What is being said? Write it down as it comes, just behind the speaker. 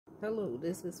Hello,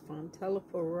 this is Fontella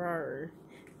Ferrari.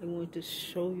 I want to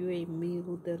show you a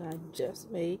meal that I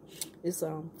just made. It's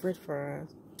French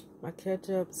fries, my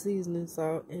ketchup, seasoning,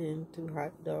 salt, and 2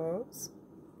 hot dogs.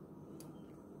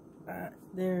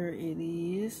 There it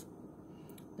is.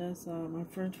 That's my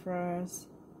French fries,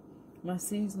 my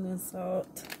seasoning,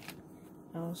 salt.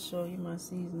 I'll show you my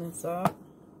seasoning, salt,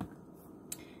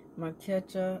 my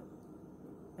ketchup.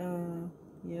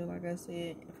 Yeah, like I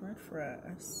said, French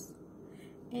fries.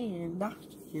 And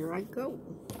here I go.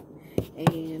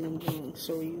 And I'm going to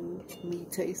show you me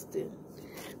tasting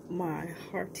my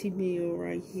hearty meal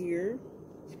right here.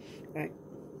 Alright,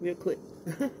 real quick.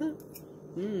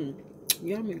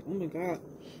 Yummy. Oh my god.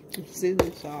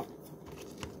 Seasoning salt.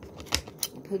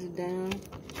 Put it down.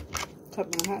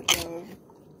 Cut my hot dog.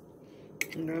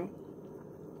 You know.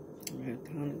 I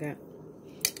kind of got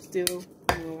still,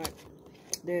 like,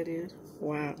 there it is.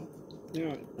 Wow.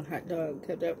 Alright, a hot dog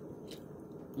cut up.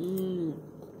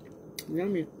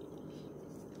 Yummy.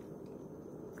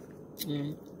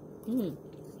 I'm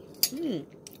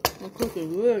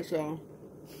cooking good, y'all.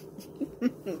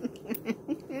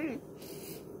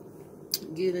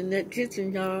 Get in that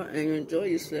kitchen, y'all, and enjoy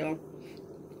yourself.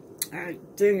 I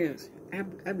dance.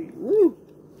 I be, woo.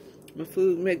 My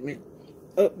food make me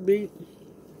upbeat,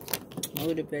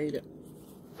 motivated.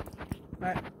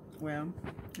 But, well,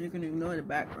 you can ignore the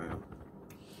background.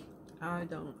 I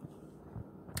don't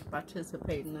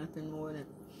participate in nothing more than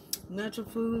natural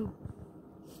food,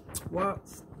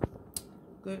 walks,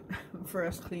 good,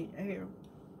 fresh, clean air.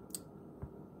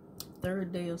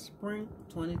 3rd day of spring,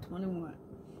 2021.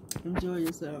 Enjoy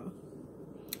yourself.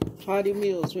 Hearty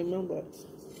meals, remember.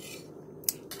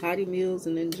 Hearty meals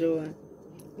and enjoy.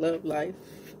 Love life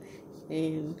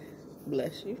and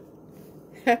bless you.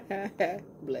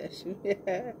 Bless you.